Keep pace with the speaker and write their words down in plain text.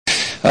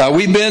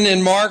We've been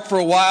in Mark for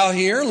a while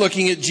here,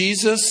 looking at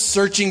Jesus,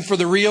 searching for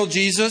the real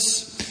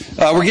Jesus.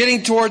 We're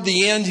getting toward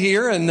the end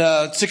here in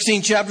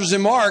 16 chapters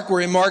in Mark.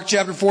 We're in Mark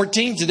chapter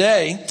 14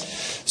 today.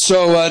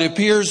 So it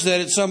appears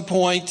that at some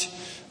point,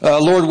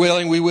 Lord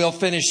willing, we will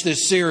finish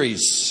this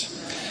series.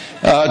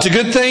 It's a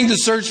good thing to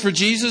search for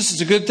Jesus.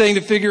 It's a good thing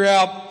to figure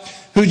out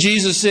who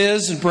Jesus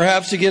is and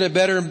perhaps to get a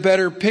better and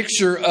better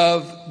picture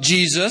of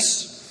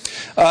Jesus.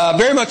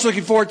 Very much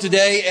looking forward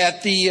today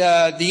at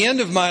the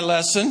end of my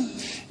lesson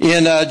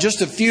in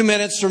just a few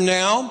minutes from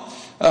now.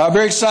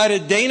 Very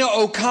excited. Dana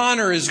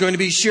O'Connor is going to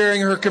be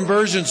sharing her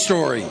conversion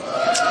story.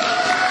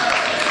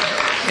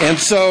 And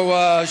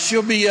so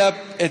she'll be up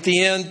at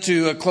the end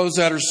to close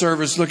out her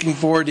service. Looking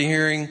forward to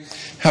hearing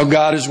how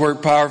God has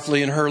worked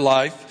powerfully in her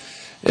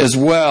life as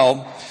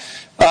well.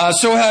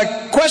 So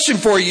a question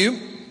for you.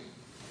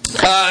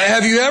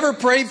 Have you ever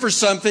prayed for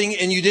something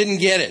and you didn't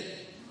get it?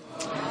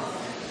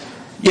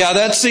 Yeah,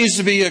 that seems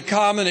to be a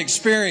common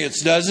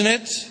experience, doesn't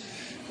it?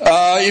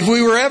 If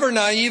we were ever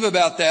naive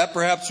about that,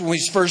 perhaps when we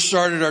first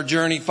started our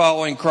journey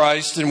following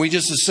Christ and we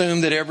just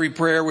assumed that every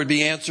prayer would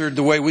be answered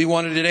the way we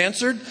wanted it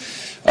answered,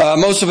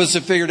 most of us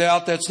have figured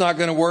out that's not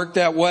going to work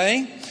that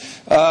way.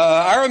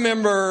 I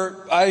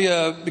remember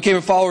I became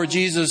a follower of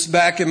Jesus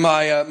back in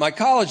my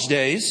college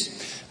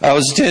days. I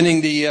was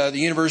attending the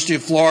University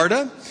of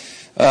Florida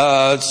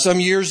some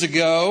years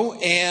ago,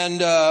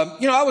 and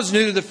I was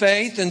new to the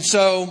faith, and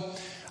so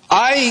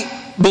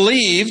I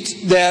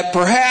believed that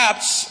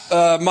perhaps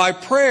my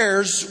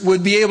prayers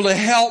would be able to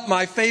help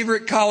my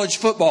favorite college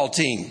football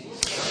team.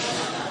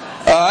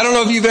 I don't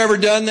know if you've ever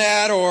done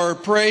that or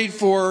prayed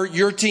for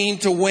your team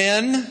to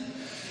win.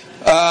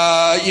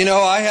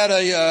 I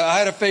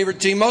had a favorite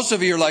team. Most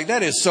of you are like,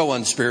 that is so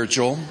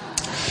unspiritual.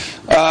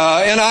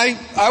 And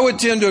I would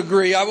tend to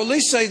agree. I will at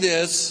least say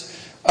this.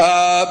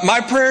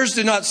 My prayers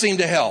did not seem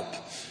to help.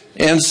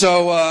 And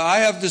so I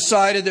have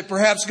decided that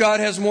perhaps God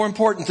has more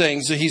important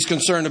things that He's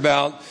concerned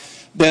about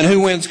than who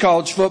wins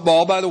college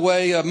football. By the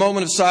way, a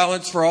moment of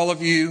silence for all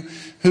of you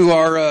who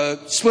are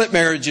split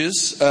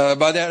marriages.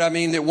 By that I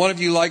mean that one of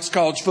you likes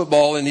college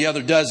football and the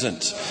other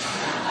doesn't.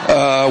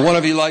 One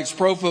of you likes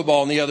pro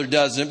football and the other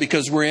doesn't,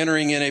 because we're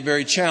entering in a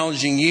very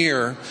challenging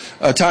year,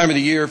 time of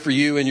the year for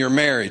you and your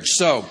marriage.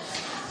 So,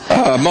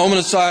 moment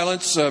of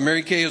silence.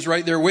 Mary Kay is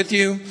right there with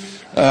you.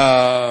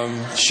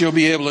 She'll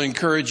be able to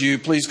encourage you.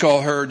 Please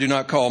call her. Do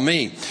not call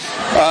me.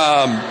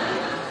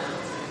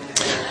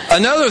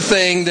 Another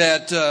thing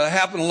that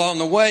happened along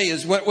the way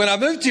is when I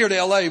moved here to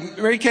L.A.,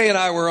 Mary Kay and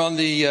I were on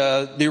the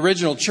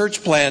original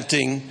church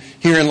planting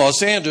here in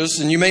Los Angeles.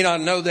 And you may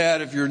not know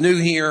that if you're new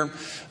here.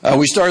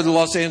 We started the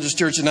Los Angeles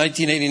church in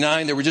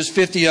 1989. There were just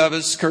 50 of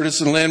us.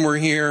 Curtis and Lynn were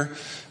here.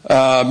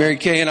 Mary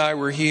Kay and I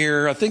were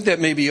here. I think that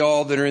may be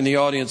all that are in the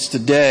audience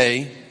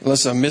today,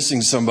 unless I'm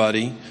missing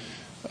somebody.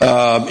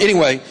 Just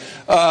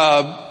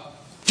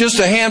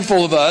a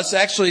handful of us.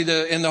 Actually,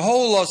 in the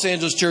whole Los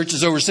Angeles church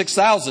is over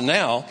 6,000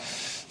 now.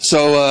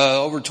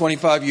 So over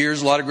 25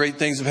 years, a lot of great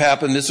things have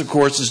happened. This, of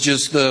course, is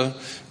just the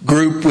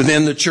group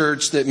within the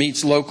church that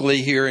meets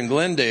locally here in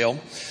Glendale.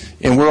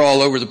 And we're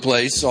all over the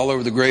place, all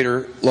over the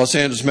greater Los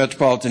Angeles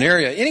metropolitan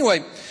area.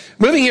 Anyway,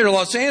 moving here to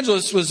Los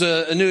Angeles was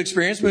a new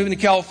experience. Moving to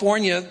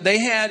California,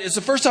 it's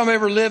the first time I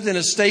ever lived in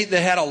a state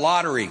that had a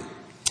lottery.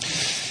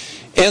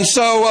 And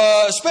so,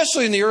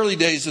 especially in the early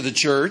days of the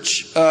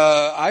church,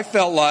 I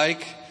felt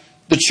like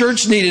the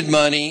church needed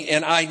money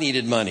and I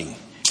needed money.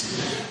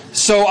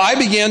 So I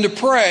began to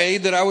pray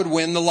that I would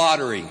win the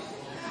lottery.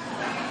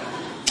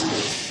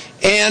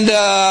 And,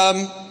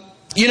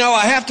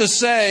 I have to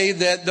say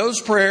that those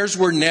prayers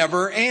were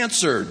never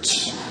answered.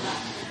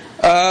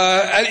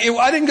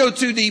 I didn't go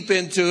too deep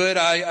into it.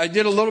 I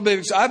did a little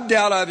bit. I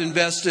doubt I've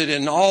invested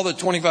in all the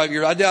 25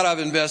 years. I doubt I've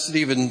invested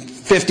even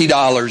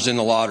 $50 in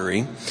the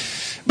lottery.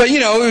 But, we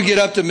would get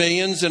up to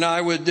millions, and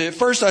at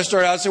first I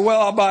said,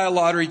 well, I'll buy a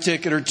lottery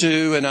ticket or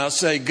two, and I'll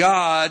say,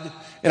 God,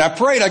 and I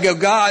prayed, I go,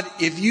 God,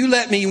 if you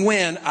let me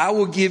win, I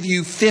will give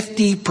you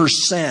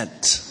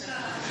 50%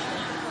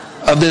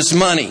 of this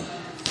money.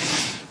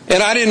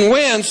 And I didn't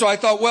win, so I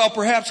thought, well,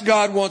 perhaps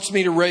God wants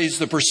me to raise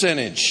the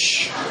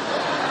percentage.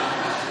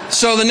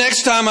 So the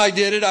next time I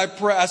did it,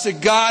 I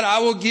said, God, I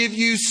will give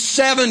you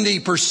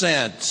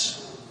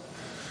 70%.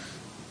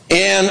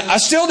 And I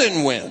still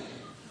didn't win.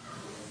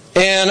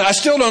 And I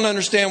still don't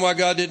understand why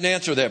God didn't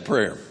answer that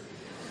prayer.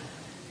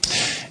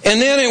 And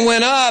then it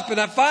went up,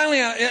 and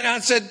I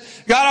said,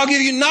 God, I'll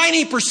give you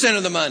 90%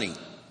 of the money.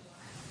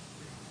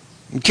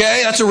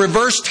 Okay, that's a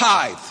reverse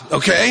tithe,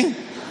 okay?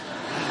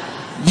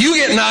 You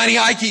get 90,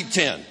 I keep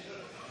 10.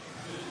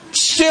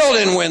 Still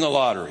didn't win the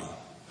lottery.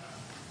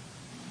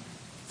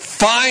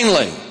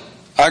 Finally,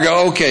 I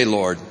go, okay,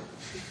 Lord,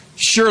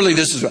 surely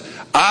this is,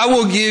 I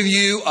will give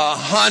you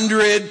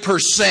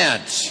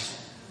 100%.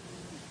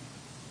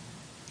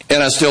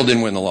 And I still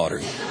didn't win the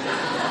lottery.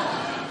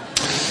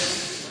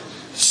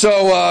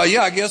 So,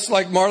 I guess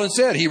like Marlon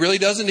said, he really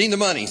doesn't need the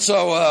money.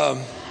 So,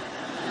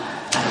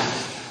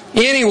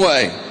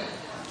 anyway,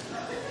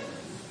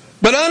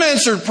 But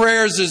unanswered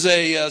prayers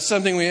is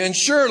something and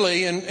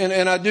surely,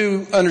 and I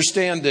do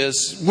understand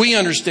this, we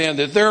understand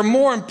that there are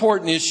more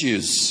important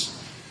issues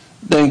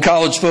than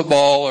college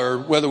football or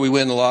whether we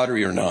win the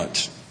lottery or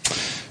not.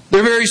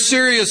 They're very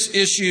serious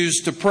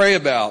issues to pray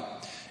about.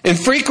 And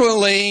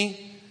frequently,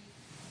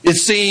 it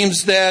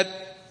seems that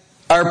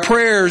our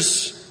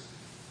prayers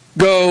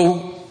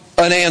go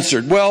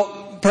unanswered.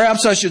 Well,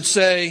 perhaps I should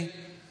say,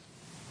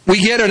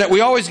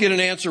 we always get an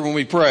answer when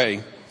we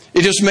pray.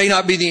 It just may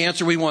not be the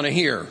answer we want to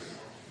hear.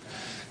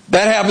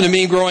 That happened to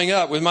me growing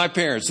up with my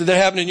parents. Did that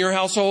happen in your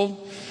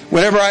household?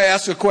 Whenever I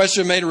asked a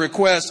question, made a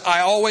request, I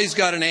always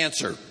got an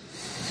answer.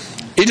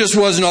 It just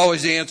wasn't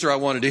always the answer I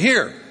wanted to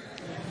hear.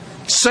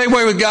 Same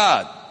way with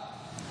God.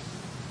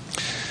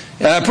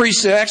 I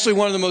preached actually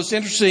one of the most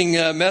interesting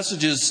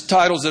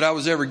titles that I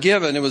was ever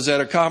given. It was at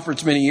a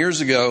conference many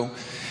years ago,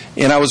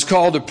 and I was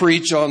called to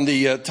preach on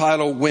the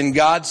title, When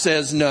God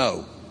Says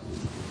No.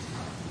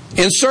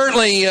 And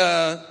certainly,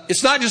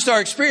 it's not just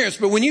our experience,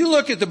 but when you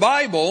look at the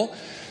Bible,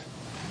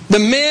 the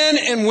men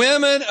and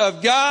women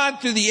of God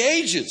through the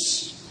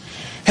ages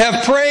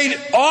have prayed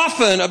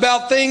often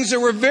about things that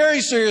were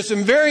very serious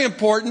and very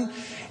important,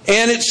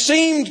 and it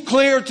seemed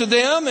clear to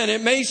them, and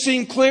it may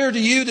seem clear to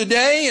you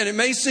today, and it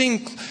may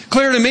seem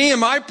clear to me in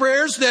my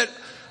prayers that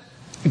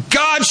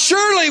God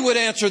surely would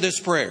answer this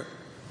prayer.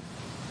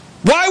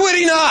 Why would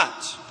He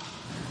not?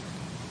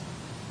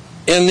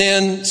 And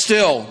then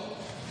still,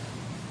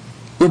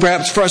 we're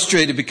perhaps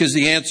frustrated because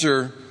the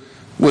answer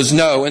was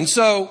no. And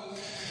so,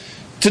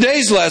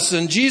 today's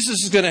lesson,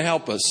 Jesus is going to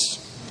help us.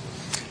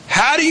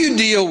 How do you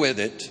deal with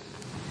it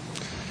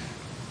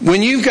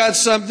when you've got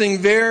something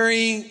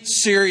very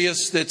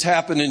serious that's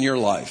happened in your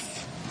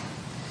life?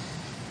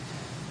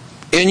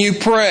 And you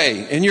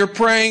pray, and you're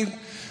praying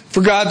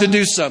for God to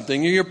do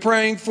something, and you're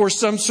praying for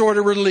some sort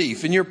of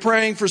relief, and you're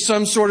praying for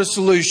some sort of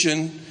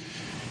solution,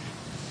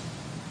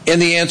 and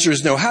the answer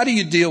is no. How do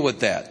you deal with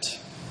that?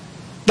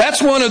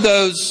 That's one of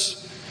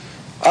those,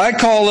 I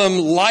call them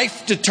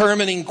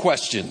life-determining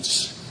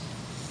questions.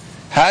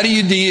 How do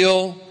you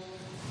deal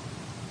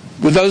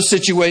with those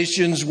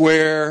situations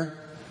where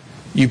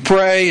you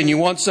pray and you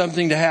want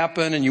something to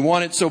happen and you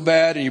want it so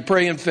bad and you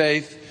pray in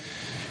faith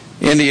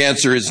and the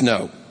answer is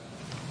no?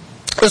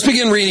 Let's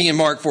begin reading in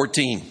Mark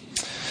 14.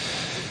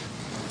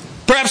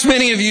 Perhaps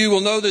many of you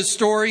will know this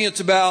story. It's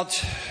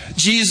about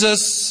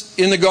Jesus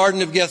in the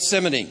Garden of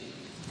Gethsemane.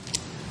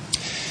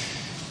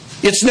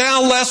 It's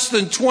now less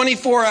than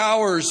 24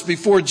 hours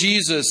before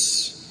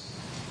Jesus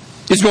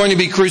is going to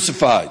be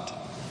crucified.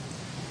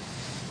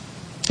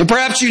 And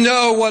perhaps you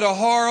know what a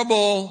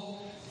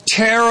horrible,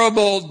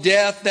 terrible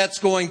death that's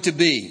going to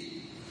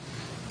be.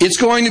 It's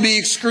going to be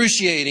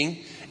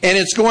excruciating, and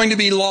it's going to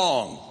be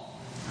long.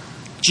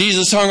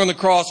 Jesus hung on the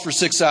cross for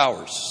 6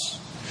 hours.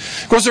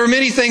 Of course, there were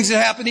many things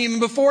that happened even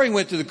before He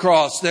went to the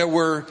cross that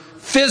were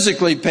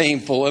physically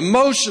painful,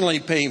 emotionally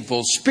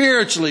painful,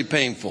 spiritually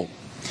painful.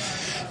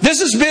 This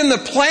has been the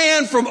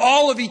plan from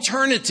all of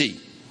eternity,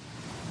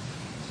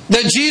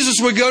 that Jesus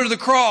would go to the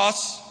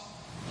cross.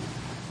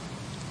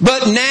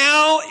 But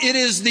now it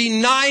is the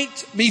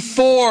night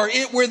before,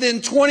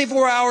 within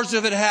 24 hours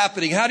of it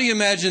happening. How do you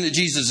imagine that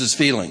Jesus is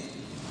feeling?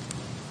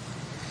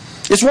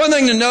 It's one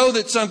thing to know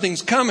that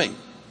something's coming,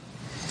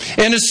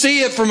 and to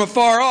see it from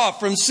afar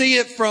off, see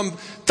it from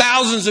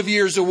thousands of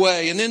years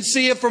away, and then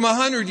see it from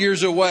 100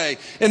 years away,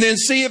 and then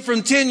see it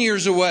from 10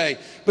 years away,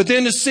 but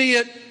then to see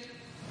it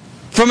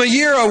from a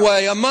year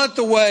away, a month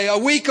away, a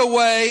week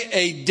away,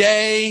 a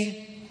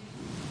day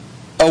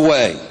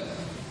away.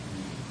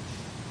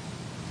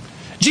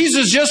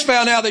 Jesus just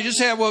found out they just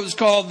had what was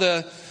called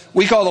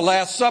we call the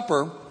Last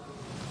Supper.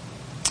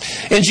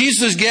 And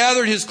Jesus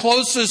gathered His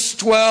closest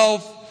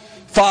 12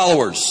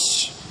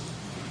 followers.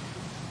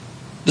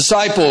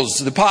 Disciples,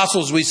 the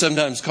apostles we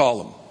sometimes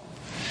call them.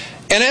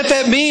 And at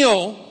that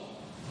meal,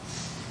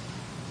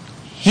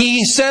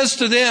 He says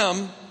to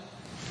them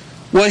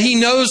what He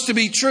knows to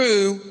be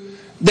true,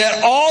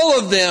 that all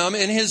of them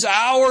in His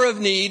hour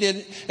of need,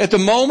 and at the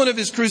moment of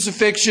His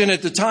crucifixion,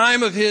 at the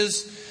time of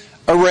His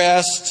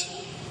arrest,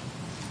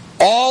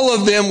 all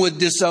of them would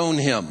disown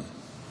Him.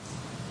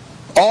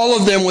 All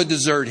of them would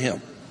desert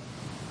Him.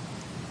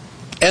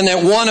 And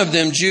that one of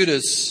them,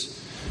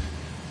 Judas,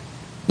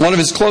 one of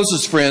His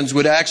closest friends,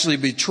 would actually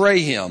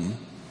betray Him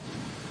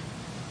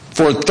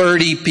for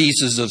 30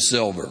 pieces of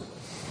silver.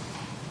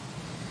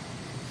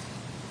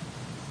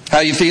 How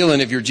you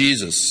feeling if you're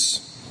Jesus?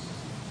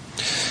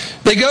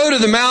 They go to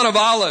the Mount of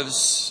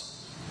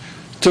Olives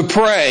to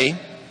pray.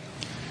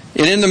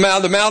 And in the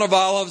Mount of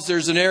Olives,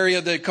 there's an area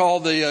they call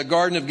the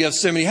Garden of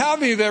Gethsemane. How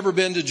many of you have ever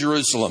been to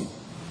Jerusalem?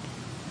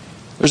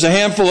 There's a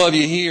handful of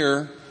you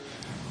here.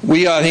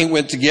 We, I think,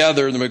 went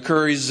together, the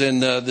McCurrys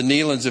and the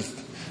Nealons,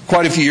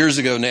 quite a few years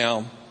ago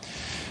now.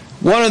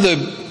 One of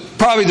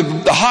probably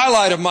the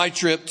highlight of my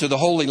trip to the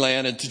Holy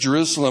Land and to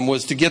Jerusalem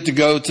was to get to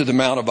go to the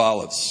Mount of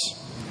Olives,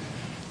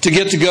 to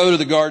get to go to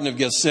the Garden of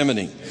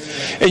Gethsemane.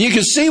 And you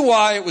can see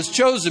why it was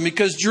chosen,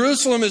 because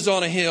Jerusalem is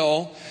on a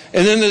hill.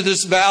 And then there's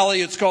this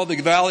valley, it's called the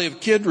Valley of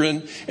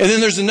Kidron. And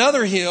then there's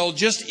another hill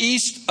just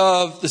east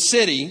of the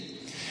city.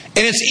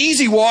 And it's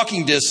easy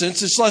walking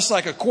distance. It's less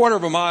like a quarter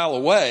of a mile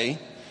away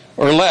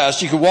or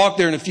less. You could walk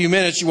there in a few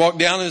minutes. You walk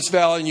down in this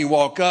valley and you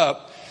walk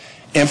up.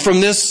 And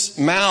from this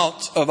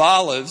Mount of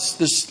Olives,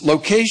 this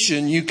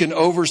location, you can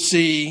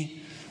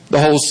oversee the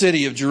whole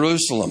city of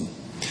Jerusalem.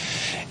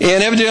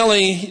 And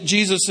evidently,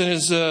 Jesus and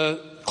his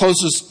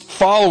closest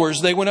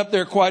followers, they went up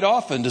there quite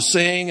often to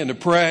sing and to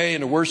pray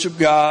and to worship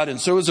God.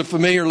 And so it was a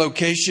familiar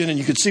location, and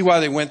you could see why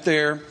they went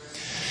there.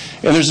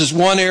 And there's this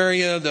one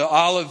area, the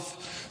olive,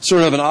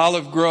 sort of an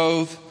olive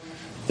grove,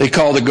 they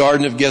call the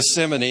Garden of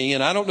Gethsemane.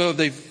 And I don't know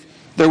if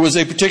there was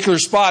a particular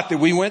spot that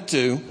we went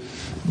to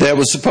that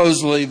was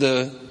supposedly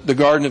the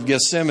Garden of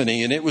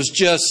Gethsemane. And it was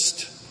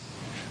just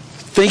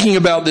thinking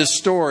about this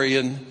story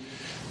and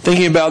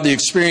thinking about the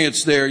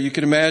experience there, you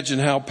can imagine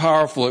how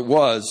powerful it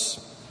was.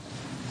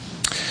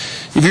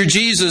 If you're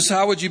Jesus,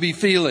 how would you be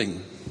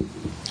feeling?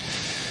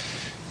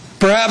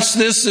 Perhaps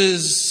this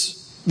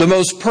is the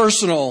most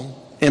personal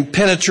and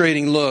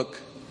penetrating look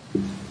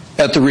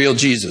at the real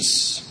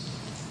Jesus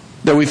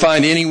that we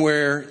find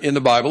anywhere in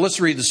the Bible.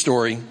 Let's read the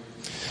story.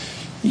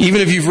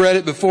 Even if you've read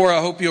it before, I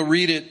hope you'll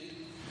read it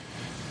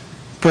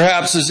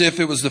perhaps as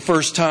if it was the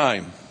first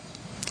time.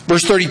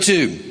 Verse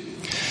 32.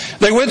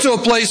 They went to a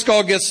place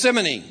called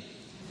Gethsemane.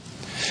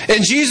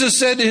 And Jesus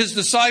said to his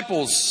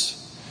disciples,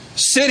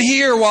 "Sit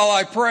here while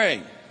I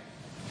pray."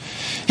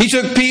 He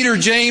took Peter,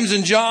 James,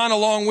 and John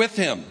along with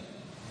him.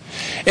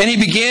 And he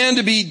began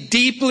to be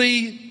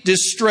deeply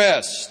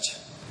distressed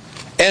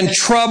and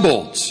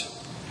troubled.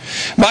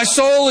 "My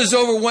soul is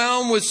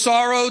overwhelmed with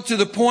sorrow to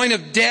the point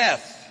of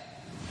death."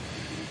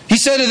 He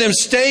said to them,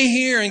 "Stay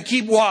here and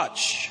keep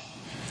watch."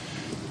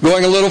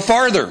 Going a little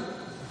farther,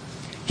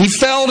 he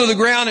fell to the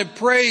ground and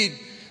prayed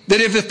that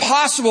if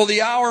possible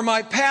the hour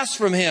might pass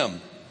from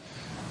him.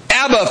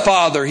 "Abba,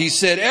 Father," he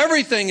said,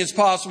 "everything is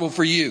possible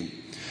for you.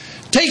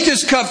 Take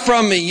this cup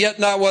from me, yet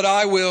not what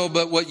I will,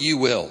 but what you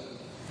will."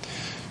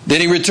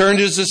 Then he returned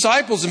to his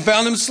disciples and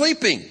found them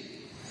sleeping.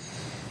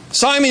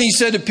 "Simon," he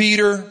said to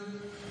Peter,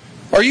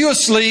 "are you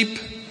asleep?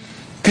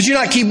 Could you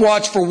not keep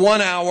watch for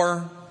 1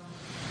 hour?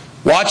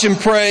 Watch and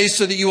pray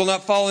so that you will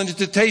not fall into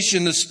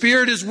temptation. The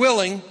spirit is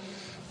willing,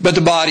 but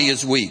the body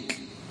is weak."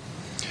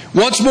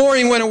 Once more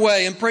he went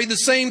away and prayed the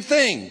same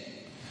thing.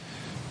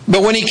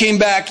 But when he came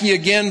back, he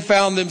again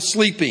found them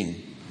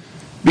sleeping,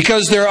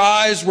 because their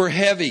eyes were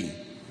heavy.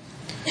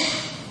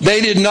 They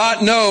did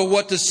not know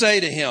what to say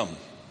to him.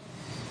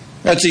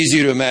 That's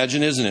easy to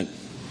imagine, isn't it?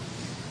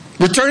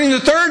 Returning the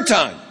third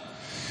time,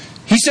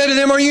 he said to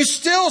them, "Are you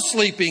still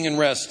sleeping and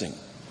resting?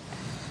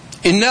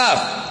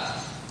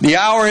 Enough! The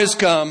hour has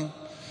come.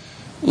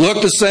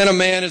 Look, the Son of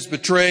Man is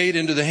betrayed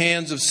into the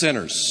hands of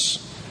sinners.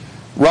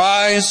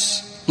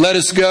 Rise, let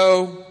us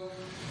go.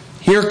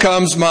 Here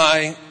comes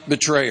my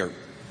betrayer."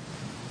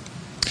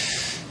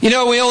 You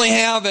know, we only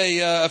have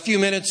a few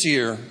minutes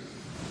here.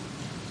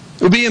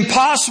 It would be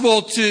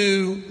impossible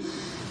to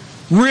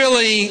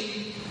really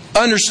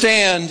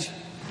understand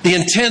the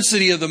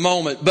intensity of the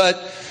moment,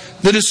 but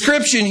the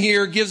description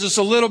here gives us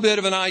a little bit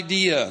of an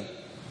idea.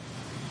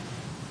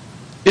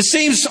 It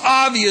seems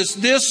obvious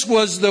this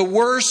was the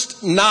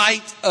worst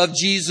night of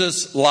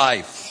Jesus'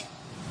 life.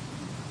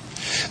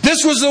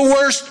 This was the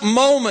worst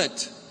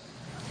moment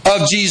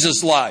of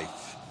Jesus' life.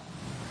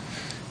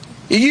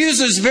 It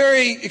uses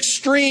very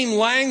extreme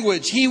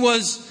language. He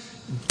was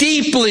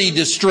deeply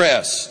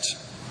distressed.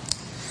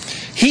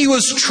 He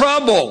was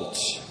troubled,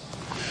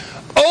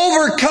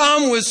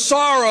 overcome with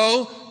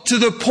sorrow to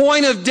the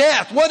point of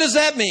death. What does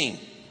that mean?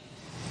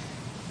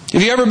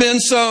 Have you ever been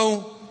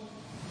so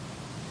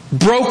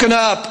broken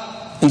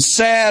up and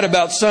sad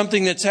about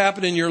something that's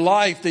happened in your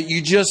life that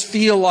you just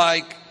feel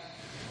like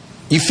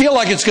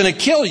it's going to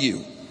kill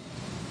you?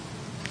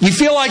 You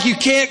feel like you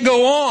can't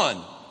go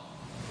on.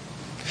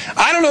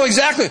 I don't know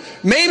exactly.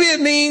 Maybe it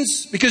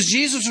means, because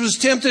Jesus was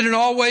tempted in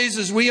all ways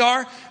as we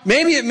are,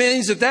 maybe it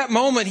means at that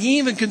moment he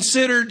even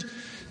considered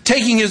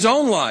taking his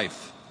own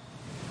life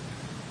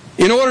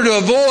in order to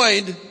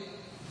avoid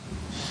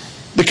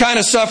the kind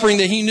of suffering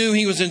that he knew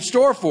he was in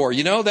store for.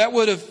 You know,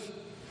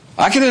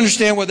 I can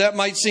understand why that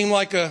might seem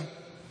like an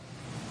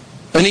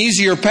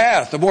easier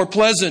path, a more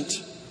pleasant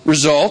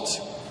result.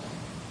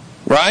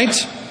 Right?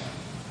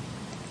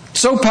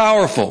 So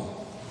powerful.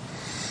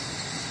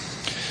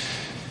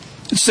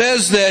 It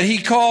says that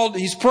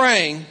he's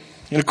praying,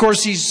 and of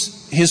course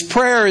his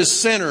prayer is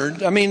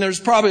centered. I mean, there's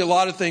probably a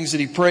lot of things that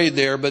he prayed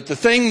there, but the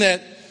thing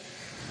that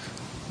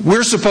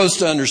we're supposed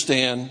to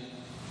understand,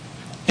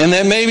 and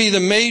that maybe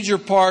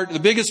the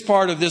biggest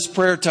part of this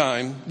prayer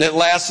time that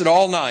lasted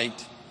all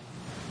night,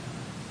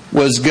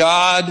 was,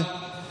 "God,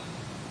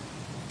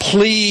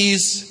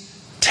 please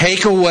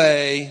take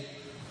away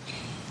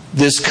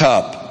this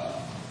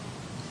cup,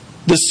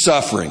 this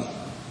suffering."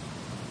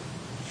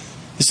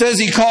 It says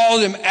he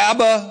called him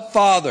Abba,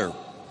 Father.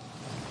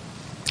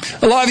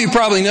 A lot of you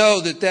probably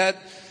know that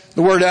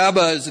the word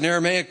Abba is an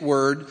Aramaic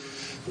word.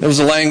 That was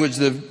a language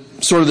the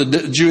sort of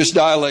the Jewish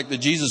dialect that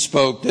Jesus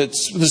spoke.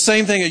 That's the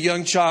same thing a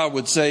young child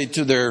would say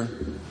to their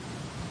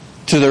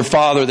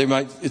father.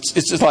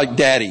 It's like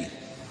daddy.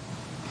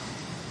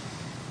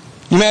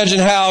 Imagine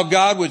how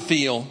God would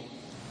feel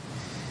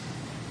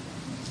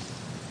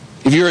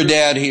if you're a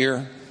dad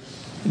here.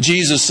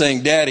 Jesus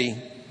saying,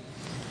 Daddy,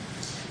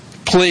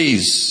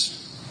 please.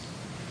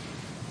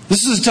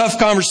 This is a tough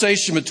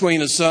conversation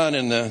between a son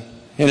and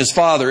his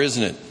father,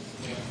 isn't it?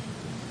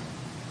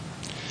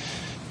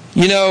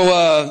 You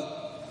know,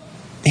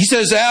 he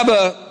says,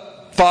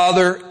 Abba,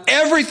 Father,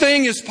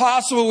 everything is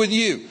possible with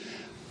you.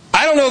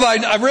 I don't know if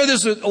I've read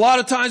this a lot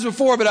of times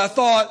before, but I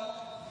thought,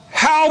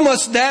 how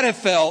must that have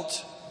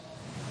felt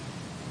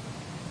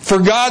for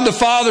God the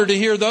Father to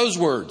hear those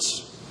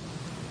words?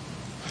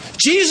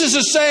 Jesus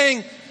is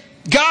saying,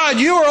 God,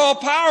 you are all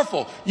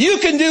powerful. You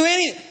can do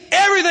anything.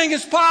 Everything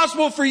is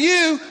possible for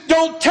you.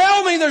 Don't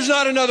tell me there's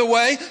not another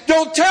way.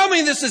 Don't tell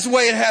me this is the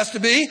way it has to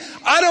be.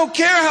 I don't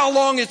care how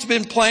long it's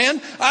been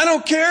planned. I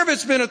don't care if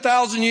it's been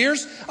 1,000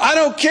 years. I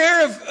don't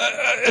care if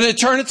an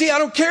eternity. I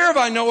don't care if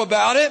I know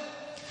about it.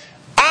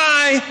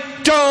 I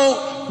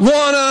don't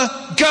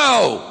want to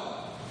go.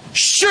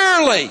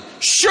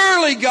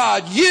 Surely,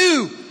 God,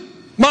 you,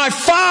 my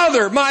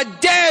Father, my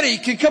Daddy,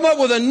 can come up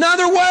with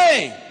another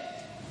way.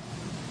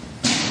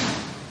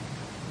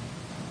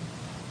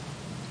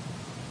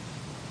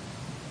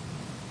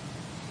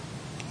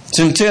 It's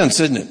intense,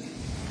 isn't it?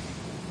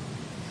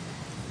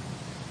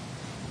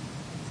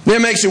 Then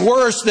it makes it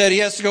worse that he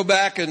has to go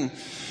back and,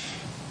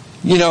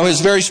 his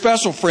very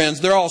special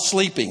friends, they're all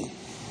sleeping.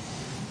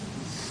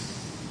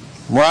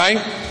 Right?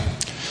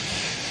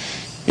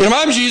 If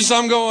I'm Jesus,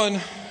 I'm going,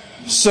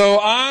 so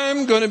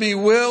I'm going to be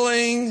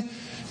willing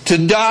to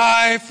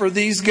die for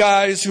these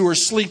guys who are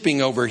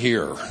sleeping over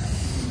here.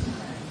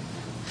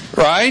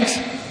 Right?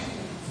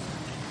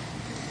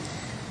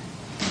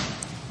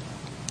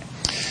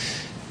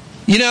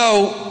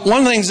 One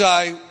of the things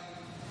I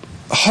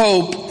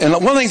hope, and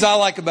one of the things I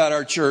like about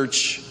our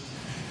church,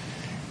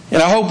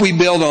 and I hope we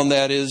build on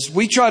that, is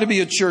we try to be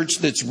a church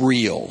that's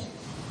real,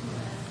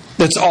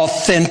 that's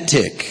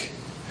authentic.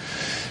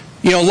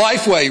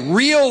 Lifeway,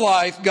 real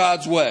life,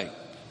 God's way.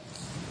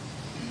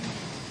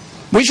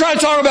 We try to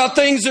talk about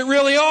things that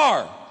really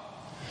are.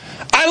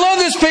 I love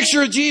this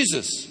picture of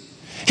Jesus.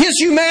 His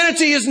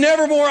humanity is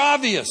never more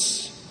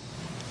obvious.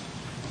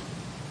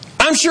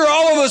 I'm sure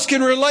all of us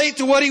can relate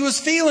to what he was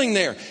feeling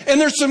there. And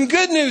there's some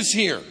good news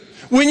here.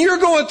 When you're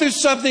going through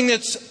something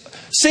that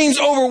seems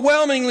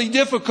overwhelmingly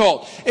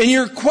difficult and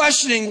you're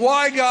questioning,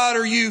 why, God,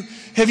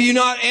 have you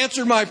not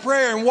answered my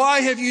prayer? And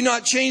why have you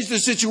not changed the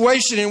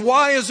situation? And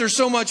why is there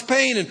so much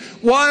pain? And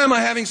why am I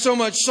having so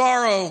much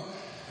sorrow?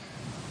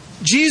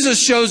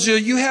 Jesus shows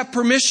you have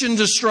permission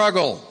to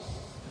struggle.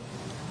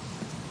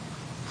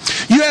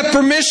 You have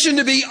permission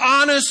to be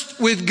honest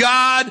with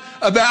God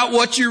about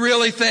what you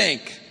really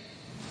think.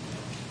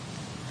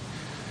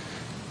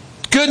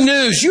 Good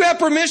news, you have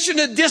permission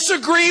to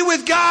disagree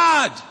with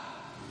God.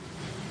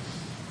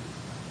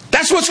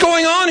 That's what's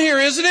going on here,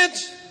 isn't it?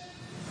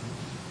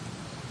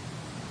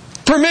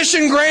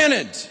 Permission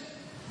granted.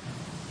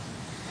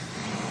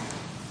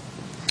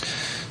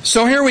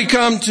 So here we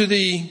come to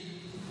the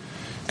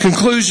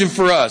conclusion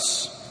for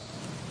us.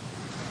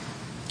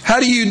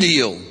 How do you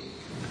deal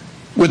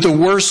with the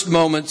worst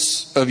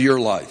moments of your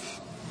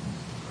life?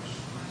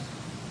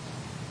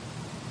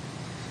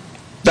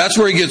 That's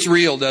where it gets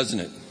real, doesn't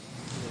it?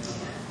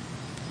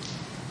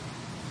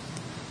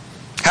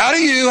 How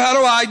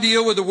do I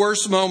deal with the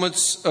worst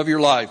moments of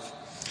your life?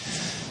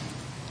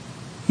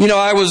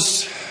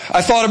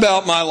 I thought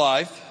about my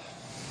life.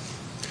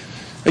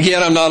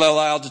 Again, I'm not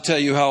allowed to tell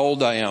you how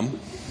old I am.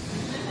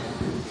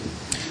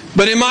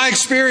 But in my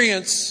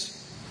experience,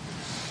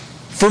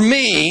 for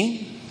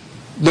me,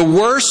 the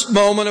worst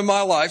moment of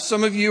my life,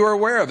 some of you are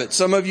aware of it.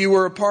 Some of you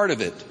were a part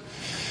of it.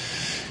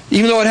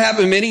 Even though it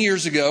happened many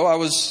years ago, I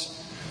was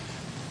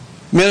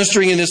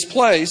ministering in this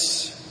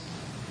place,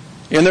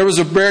 and there was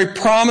a very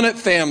prominent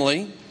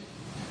family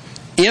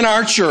in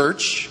our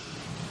church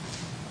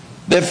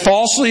that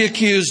falsely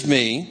accused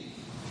me,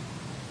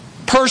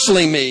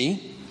 personally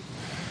me,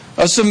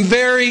 of some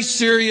very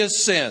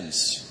serious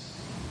sins.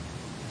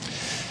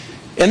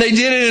 And they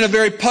did it in a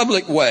very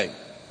public way.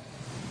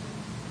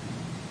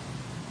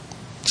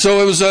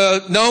 So it was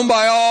known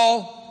by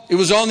all. It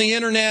was on the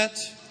internet.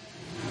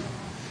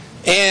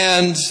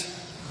 And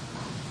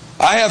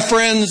I have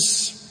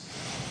friends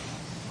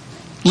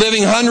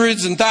living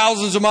hundreds and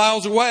thousands of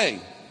miles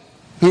away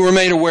who were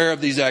made aware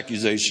of these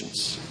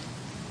accusations.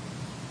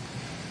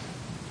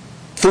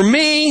 For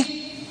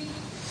me,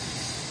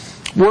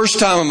 worst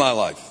time of my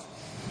life.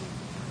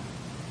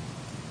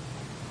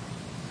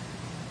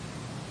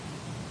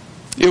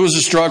 It was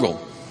a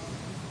struggle.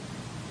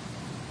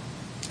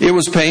 It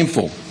was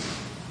painful.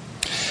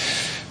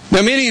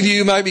 Now, many of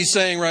you might be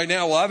saying right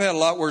now, well, I've had a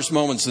lot worse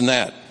moments than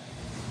that.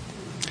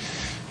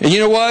 And you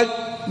know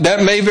what?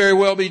 That may very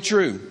well be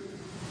true.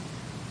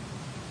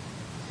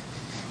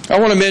 I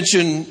want to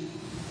mention,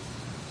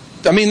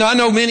 I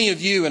know many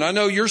of you, and I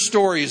know your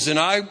stories, and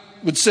I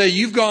would say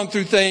you've gone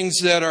through things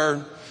that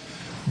are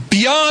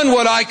beyond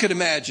what I could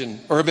imagine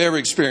or have ever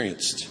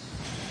experienced.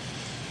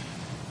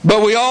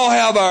 But we all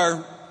have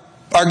our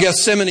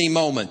Gethsemane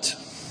moment.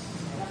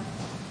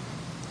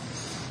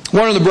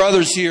 One of the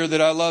brothers here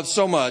that I love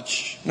so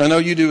much, and I know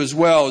you do as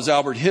well, is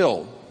Albert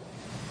Hill.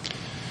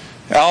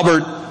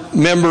 Albert,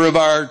 member of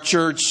our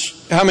church,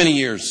 how many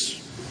years?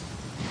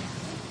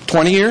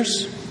 20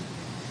 years?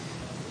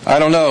 I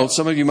don't know.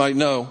 Some of you might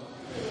know.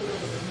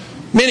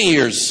 Many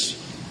years.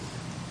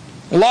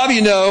 A lot of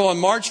you know on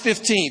March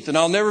 15th, and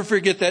I'll never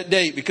forget that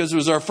date because it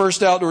was our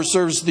first outdoor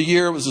service of the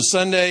year. It was a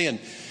Sunday, and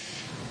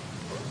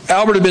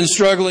Albert had been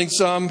struggling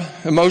some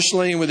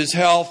emotionally and with his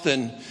health,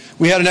 and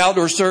we had an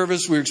outdoor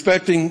service. We were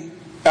expecting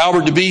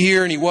Albert to be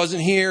here, and he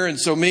wasn't here, and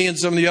so me and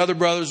some of the other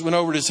brothers went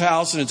over to his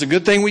house, and it's a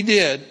good thing we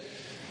did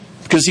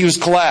because he was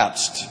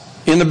collapsed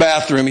in the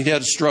bathroom. He'd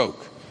had a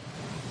stroke.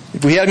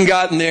 If we hadn't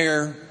gotten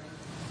there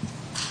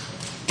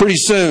pretty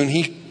soon,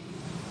 he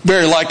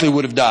very likely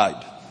would have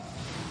died.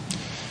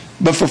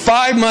 But for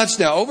 5 months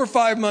now, over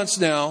 5 months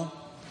now,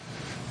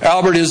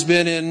 Albert has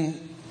been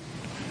in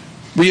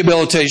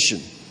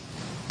rehabilitation.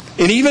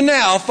 And even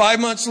now, 5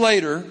 months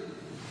later,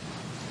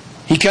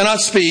 he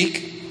cannot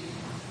speak.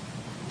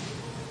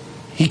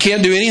 He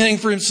can't do anything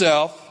for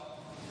himself.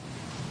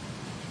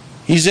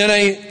 He's in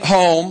a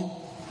home.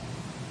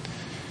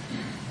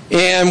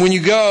 And when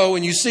you go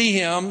and you see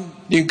him,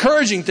 the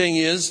encouraging thing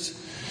is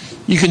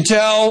you can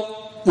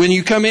tell when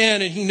you come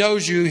in and he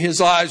knows you,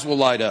 his eyes will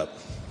light up.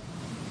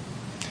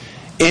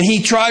 And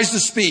he tries to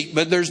speak,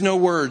 but there's no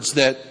words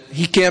that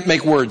he can't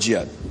make words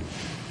yet.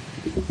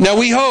 Now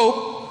we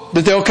hope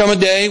that there'll come a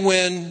day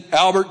when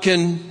Albert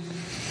can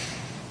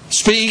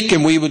speak,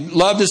 and we would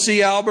love to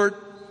see Albert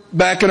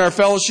back in our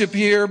fellowship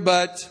here,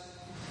 but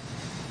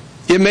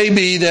it may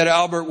be that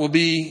Albert will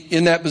be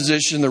in that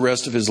position the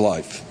rest of his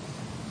life.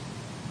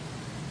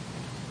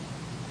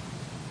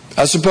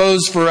 I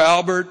suppose for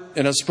Albert,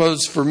 and I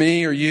suppose for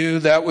me or you,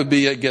 that would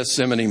be a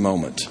Gethsemane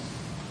moment.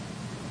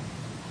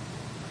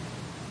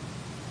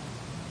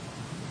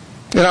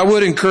 And I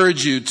would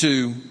encourage you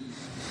to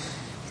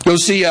go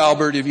see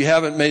Albert if you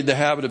haven't made the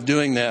habit of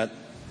doing that.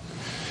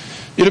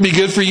 It'll be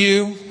good for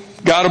you,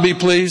 God will be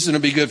pleased, and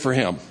it'll be good for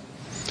him.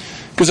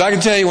 Because I can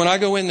tell you, when I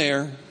go in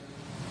there,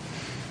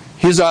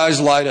 his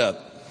eyes light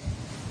up.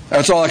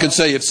 That's all I could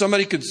say. If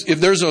somebody could, if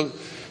there's a,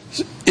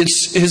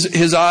 it's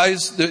his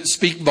eyes that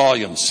speak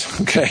volumes,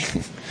 okay?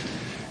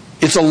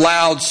 It's a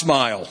loud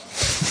smile.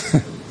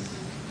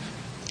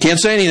 Can't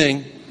say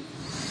anything.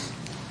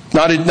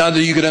 Not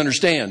that you could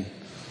understand.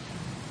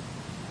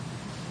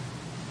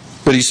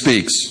 But he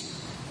speaks.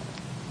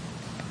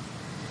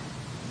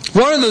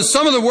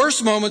 Some of the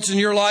worst moments in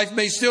your life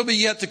may still be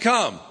yet to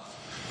come.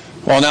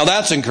 Well, now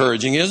that's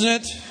encouraging, isn't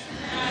it?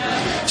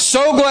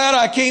 So glad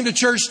I came to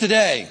church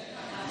today.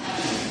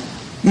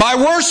 My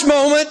worst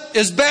moment,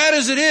 as bad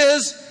as it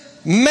is,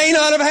 may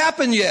not have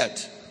happened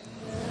yet.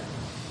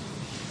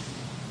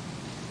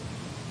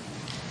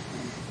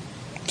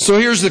 So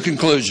here's the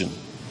conclusion.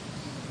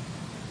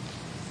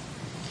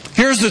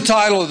 Here's the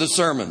title of the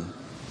sermon.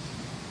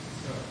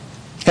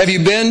 Have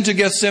you been to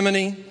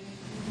Gethsemane?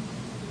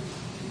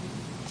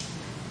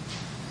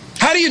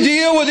 How do you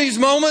deal with these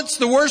moments,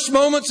 the worst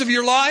moments of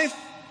your life?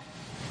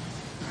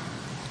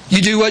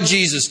 You do what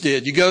Jesus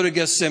did. You go to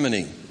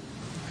Gethsemane.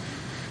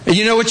 And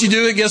you know what you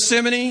do at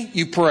Gethsemane?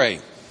 You pray.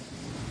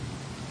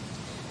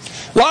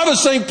 A lot of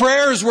us think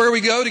prayer is where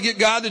we go to get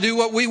God to do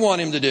what we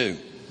want Him to do.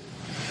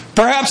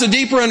 Perhaps a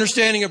deeper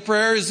understanding of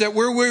prayer is that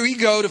where we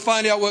go to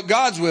find out what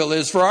God's will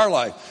is for our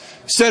life.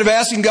 Instead of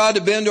asking God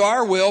to bend to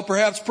our will,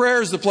 perhaps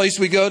prayer is the place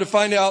we go to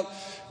find out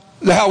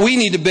how we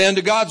need to bend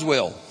to God's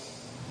will.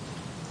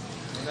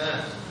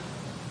 Amen.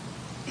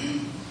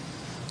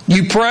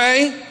 You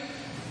pray,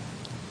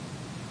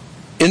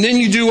 and then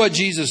you do what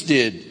Jesus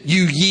did.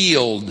 You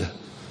yield.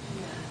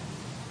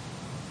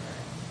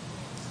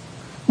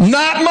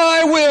 Not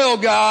my will,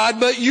 God,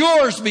 but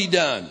yours be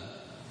done.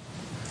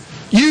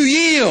 You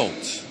yield.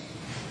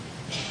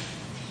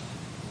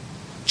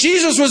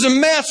 Jesus was a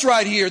mess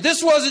right here.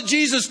 This wasn't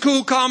Jesus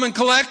cool, calm, and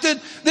collected.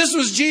 This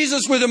was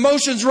Jesus with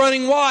emotions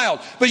running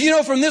wild. But you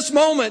know, from this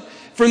moment,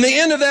 from the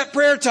end of that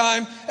prayer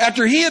time,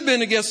 after he had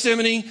been to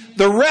Gethsemane,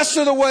 the rest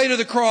of the way to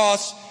the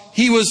cross,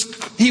 he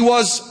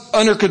was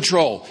under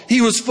control. He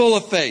was full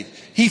of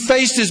faith. He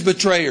faced his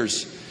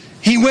betrayers.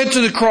 He went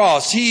to the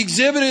cross. He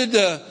exhibited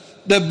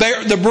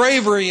the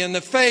bravery and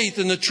the faith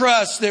and the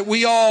trust that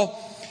we all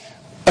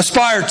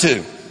aspire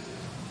to.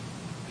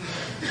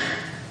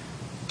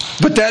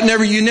 But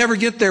you never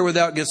get there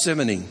without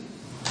Gethsemane.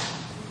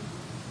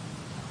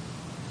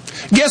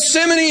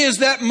 Gethsemane is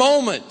that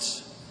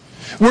moment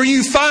where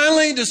you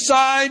finally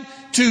decide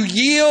to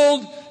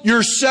yield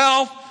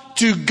yourself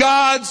to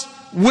God's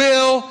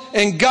will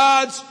and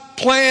God's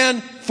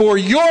plan for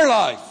your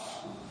life.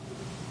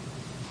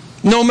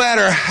 No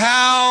matter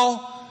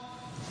how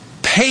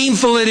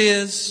painful it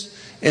is,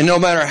 and no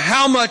matter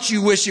how much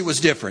you wish it was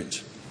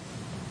different.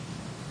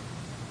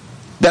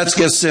 That's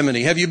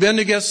Gethsemane. Have you been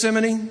to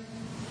Gethsemane?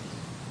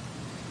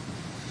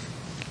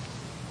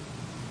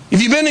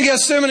 If you've you've been to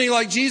Gethsemane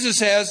like Jesus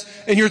has,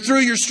 and you're through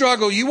your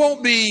struggle, you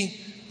won't be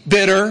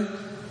bitter.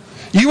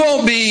 You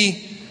won't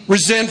be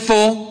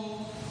resentful.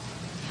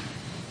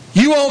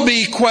 You won't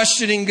be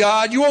questioning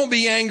God. You won't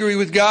be angry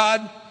with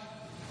God.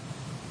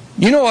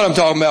 You know what I'm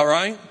talking about,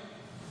 right?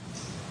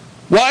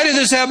 Why did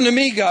this happen to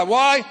me, God?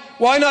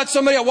 Why not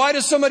somebody else? Why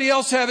does somebody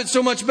else have it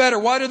so much better?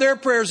 Why do their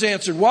prayers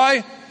answered?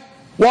 Why?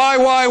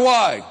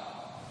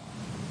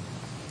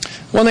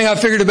 One thing I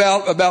figured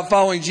about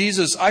following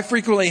Jesus, I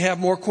frequently have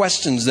more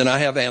questions than I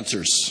have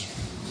answers.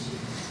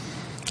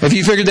 Have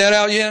you figured that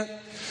out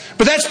yet?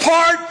 But that's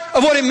part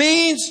of what it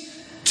means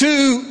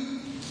to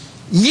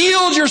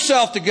yield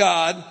yourself to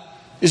God,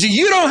 is that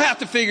you don't have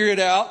to figure it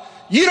out.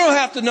 You don't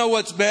have to know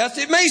what's best.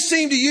 It may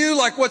seem to you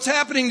like what's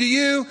happening to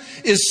you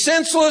is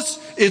senseless,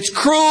 it's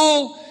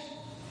cruel,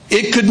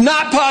 it could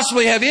not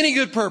possibly have any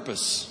good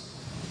purpose.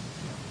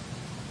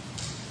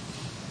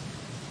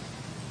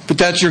 But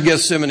that's your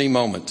Gethsemane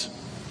moment.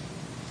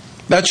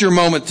 That's your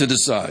moment to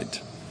decide.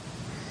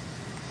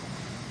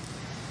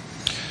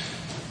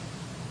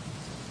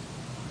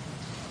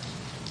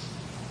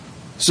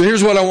 So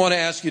here's what I want to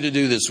ask you to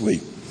do this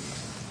week.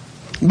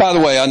 By the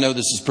way, I know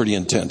this is pretty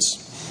intense.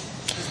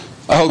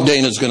 I hope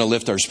Dana's going to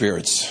lift our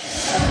spirits.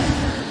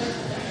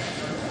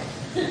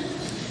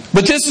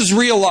 But this is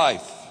real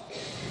life.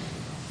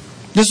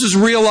 This is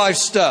real life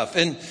stuff.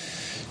 And,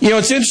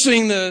 it's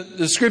interesting, the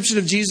description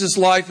of Jesus'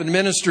 life and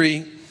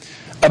ministry,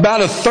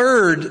 about a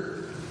third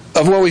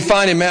of what we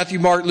find in Matthew,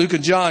 Mark, Luke,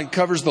 and John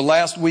covers the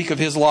last week of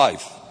his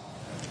life.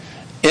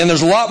 And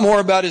there's a lot more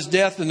about his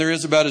death than there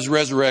is about his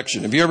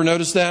resurrection. Have you ever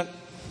noticed that?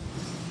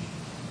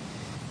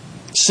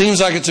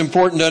 Seems like it's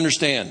important to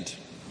understand.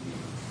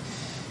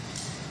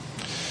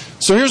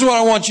 So here's what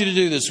I want you to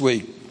do this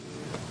week.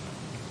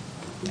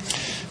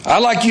 I'd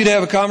like you to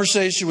have a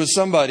conversation with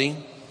somebody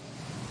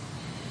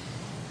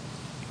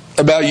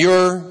about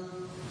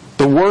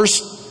the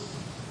worst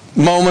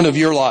moment of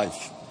your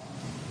life.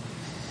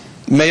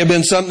 It may have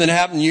been something that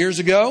happened years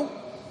ago.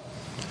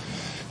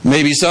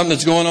 Maybe something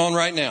that's going on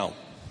right now.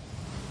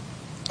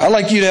 I'd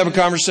like you to have a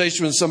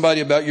conversation with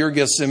somebody about your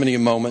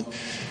Gethsemane moment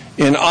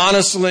and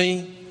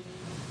honestly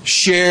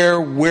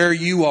share where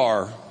you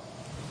are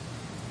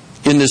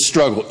in this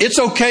struggle. It's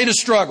okay to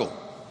struggle.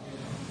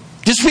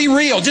 Just be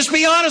real. Just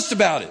be honest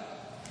about it.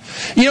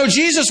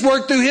 Jesus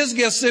worked through his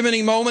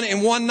Gethsemane moment in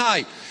one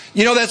night.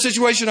 That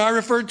situation I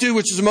referred to,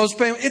 which is the most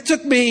painful. It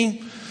took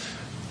me,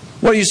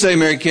 what do you say,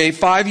 Mary Kay,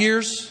 5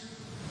 years?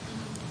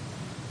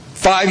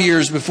 5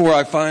 years before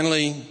I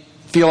finally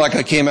feel like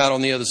I came out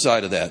on the other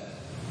side of that.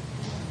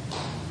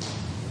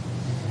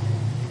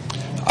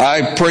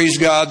 I praise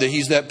God that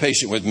He's that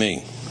patient with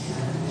me.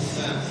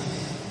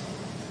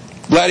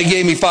 Glad He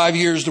gave me 5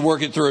 years to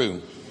work it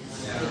through.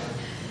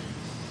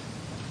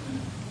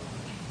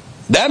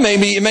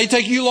 It may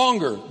take you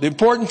longer. The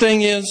important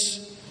thing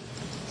is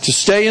to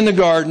stay in the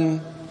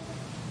garden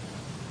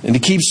and to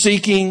keep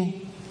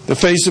seeking the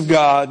face of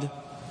God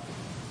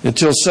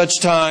until such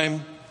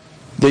time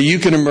that you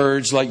can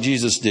emerge like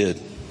Jesus did.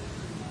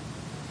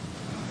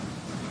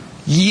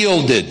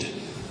 Yielded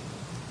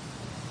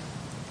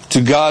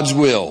to God's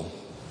will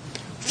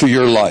for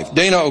your life.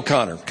 Dana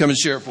O'Connor, come and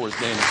share it for us,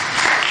 Dana.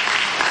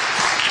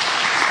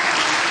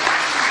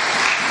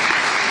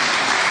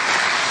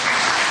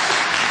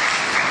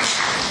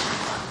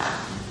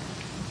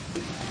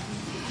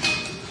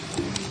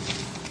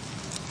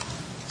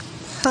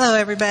 Hello,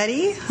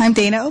 everybody. I'm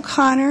Dana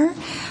O'Connor.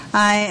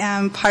 I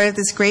am part of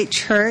this great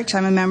church.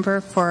 I'm a member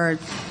for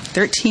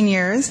 13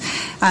 years.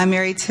 I'm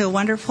married to a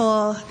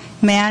wonderful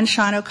man,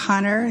 Sean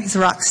O'Connor. He's a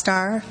rock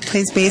star,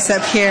 plays bass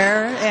up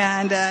here,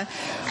 and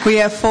we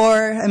have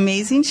 4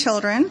 amazing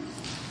children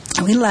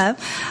we love.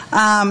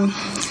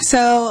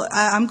 So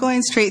I'm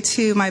going straight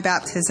to my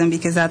baptism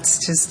because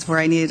that's just where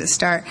I needed to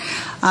start.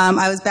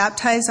 I was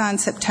baptized on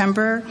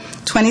September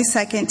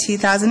 22nd,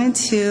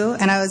 2002,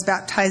 and I was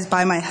baptized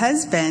by my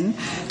husband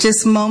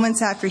just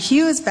moments after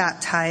he was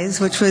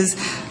baptized, which was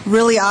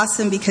really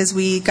awesome because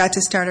we got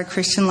to start our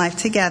Christian life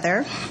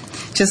together,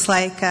 just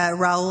like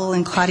Raul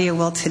and Claudia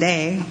will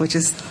today, which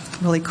is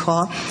really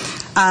cool.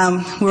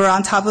 We were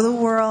on top of the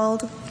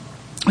world.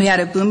 We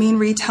had a booming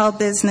retail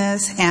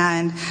business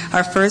and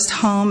our first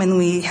home, and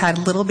we had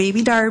little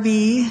baby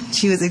Darby.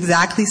 She was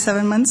exactly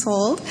 7 months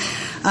old.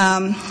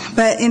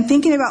 But in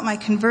thinking about my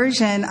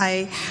conversion,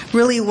 I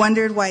really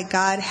wondered why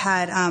God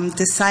had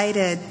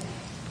decided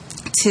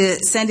to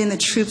send in the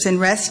troops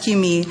and rescue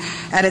me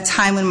at a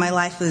time when my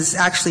life was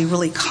actually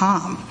really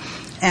calm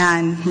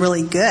and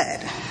really good.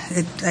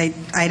 I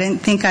didn't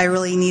think I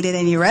really needed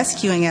any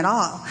rescuing at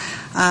all.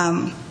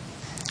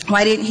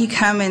 Why didn't He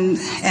come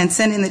and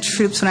send in the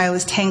troops when I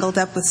was tangled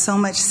up with so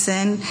much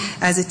sin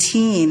as a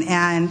teen,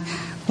 and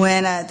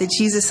when the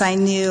Jesus I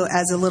knew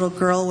as a little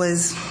girl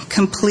was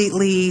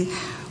completely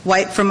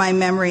wiped from my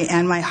memory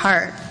and my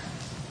heart?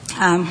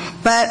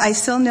 But I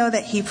still know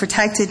that He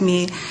protected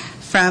me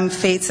from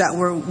fates that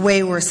were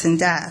way worse than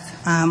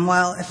death.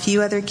 While a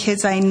few other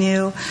kids I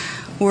knew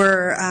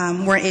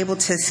weren't able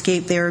to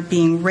escape. They were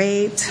being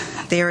raped,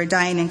 they were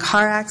dying in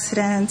car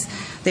accidents,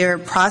 they were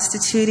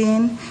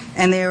prostituting,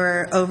 and they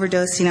were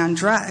overdosing on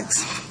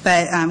drugs.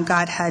 But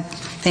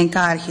thank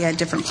God, He had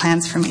different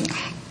plans for me.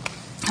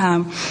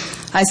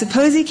 I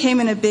suppose He came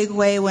in a big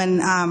way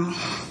and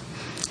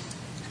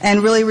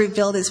really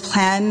revealed His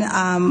plan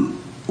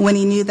when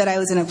He knew that I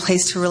was in a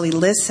place to really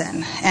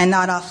listen and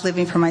not off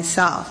living for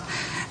myself,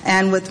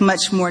 and with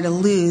much more to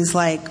lose,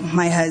 like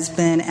my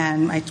husband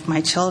and my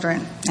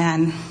children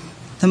and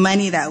the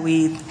money that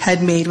we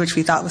had made, which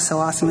we thought was so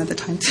awesome at the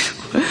time too.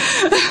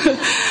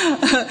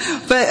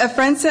 But a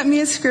friend sent me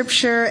a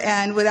scripture,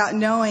 and without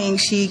knowing,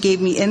 she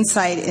gave me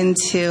insight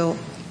into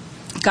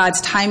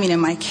God's timing in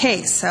my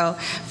case. So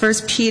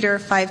 1 Peter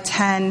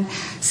 5:10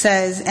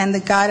 says, "And the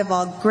God of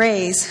all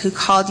grace, who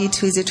called you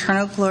to His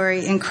eternal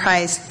glory in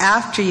Christ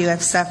after you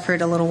have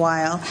suffered a little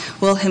while,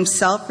 will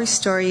Himself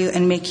restore you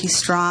and make you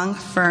strong,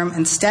 firm,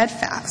 and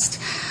steadfast."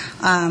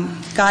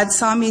 God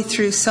saw me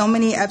through so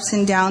many ups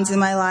and downs in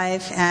my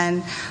life,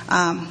 and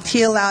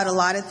He allowed a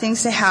lot of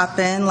things to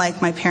happen,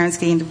 like my parents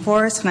getting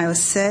divorced when I was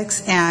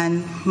 6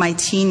 and my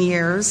teen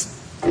years.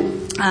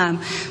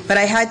 But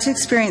I had to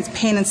experience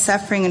pain and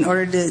suffering in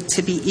order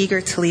to be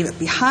eager to leave it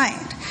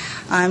behind.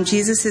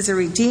 Jesus is a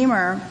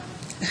redeemer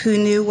who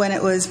knew when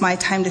it was my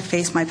time to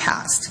face my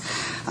past.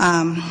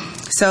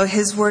 So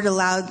His word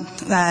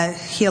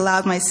He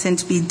allowed my sin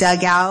to be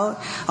dug out,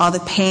 all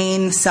the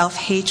pain,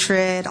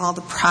 self-hatred, all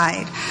the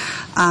pride.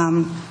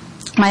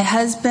 My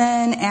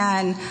husband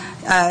and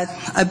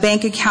a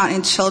bank account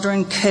and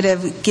children could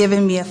have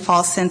given me a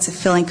false sense of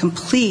feeling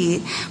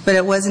complete, but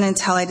it wasn't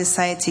until I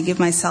decided to give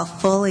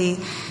myself fully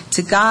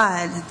to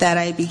God that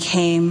I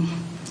became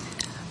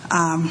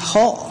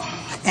whole.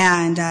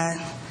 And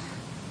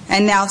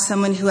now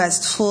someone who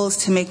has tools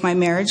to make my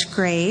marriage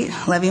great,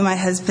 loving my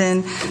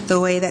husband the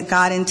way that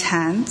God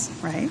intends,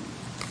 right?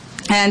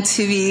 And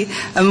to be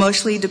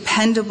emotionally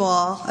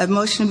dependable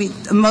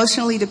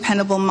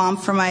mom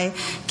for my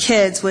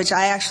kids, which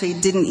I actually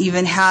didn't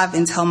even have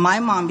until my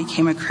mom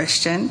became a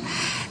Christian.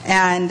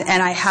 And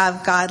I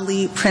have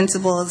godly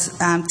principles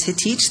to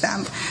teach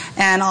them.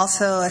 And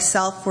also a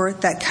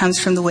self-worth that comes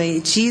from the way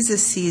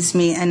Jesus sees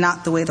me and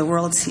not the way the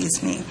world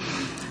sees me.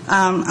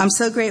 I'm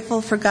so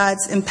grateful for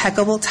God's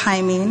impeccable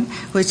timing,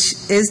 which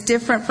is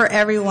different for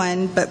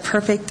everyone, but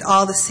perfect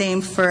all the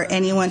same for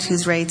anyone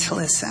who's ready to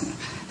listen.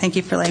 Thank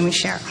you for letting me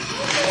share.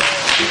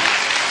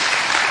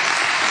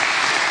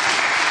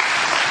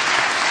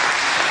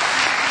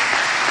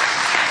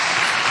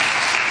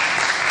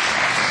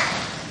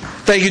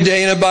 Thank you,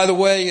 Dana. By the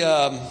way,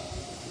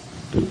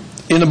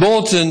 in the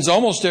bulletins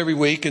almost every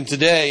week, and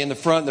today in the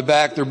front and the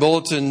back, there are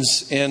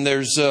bulletins, and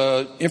there's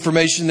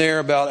information there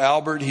about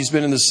Albert. He's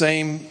been in the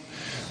same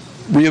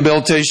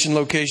rehabilitation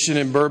location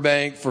in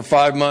Burbank for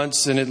 5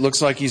 months, and it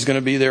looks like he's going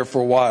to be there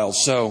for a while.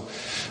 So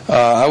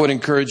I would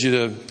encourage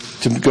you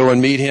to go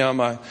and meet him.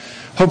 I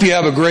hope you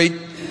have a great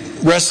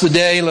rest of the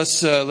day.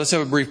 Let's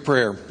have a brief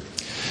prayer.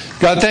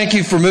 God, thank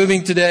you for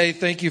moving today.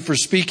 Thank you for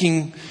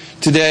speaking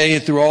today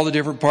and through all the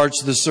different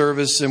parts of the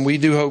service. And we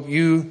do hope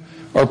you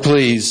are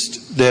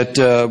pleased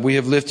that we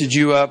have lifted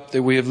you up,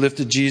 that we have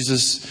lifted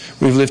Jesus.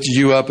 We've lifted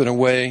you up in a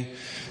way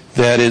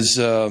that is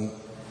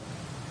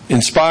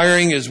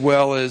inspiring as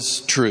well as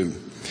true.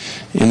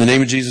 In the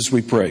name of Jesus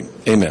we pray.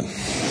 Amen.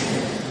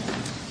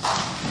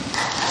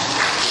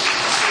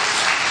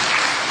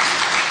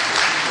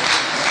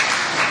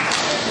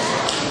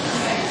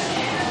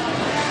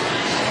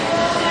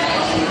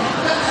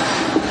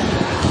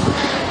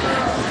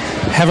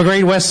 Have a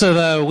great rest of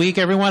the week,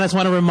 everyone. I just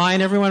want to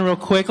remind everyone real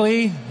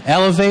quickly,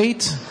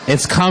 Elevate,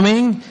 it's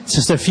coming. It's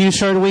just a few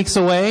short weeks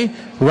away,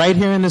 right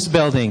here in this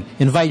building.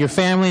 Invite your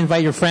family,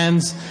 invite your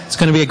friends. It's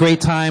going to be a great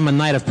time, a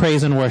night of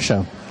praise and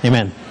worship.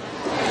 Amen.